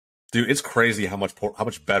Dude, it's crazy how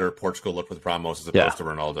much better Portugal looked with Ramos as opposed to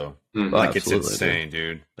Ronaldo. Mm-hmm. Like it's insane,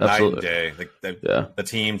 dude. Night and day. Like the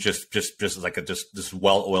team just is like this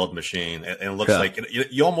well-oiled machine, and it looks like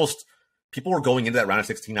you almost people were going into that round of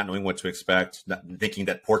 16 not knowing what to expect, thinking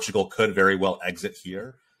that Portugal could very well exit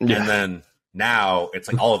here, and then now it's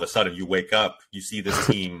like all of a sudden you wake up, you see this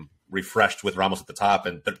team refreshed with Ramos at the top,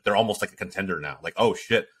 and they're almost like a contender now. Like, oh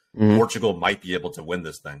shit, Portugal might be able to win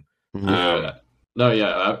this thing. I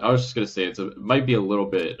was just going to say it might be a little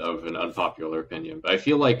bit of an unpopular opinion, but I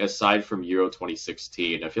feel like aside from Euro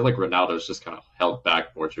 2016, I feel like Ronaldo's just kind of held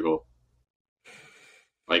back Portugal.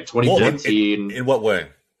 Like 2014. Well, in what way?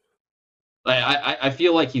 I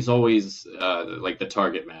feel like he's always like the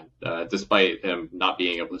target man, despite him not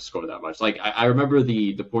being able to score that much. Like I remember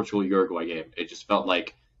the Portugal-Uruguay game. It just felt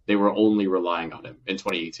like they were only relying on him in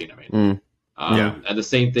 2018, I mean. And the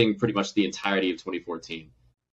same thing pretty much the entirety of 2014.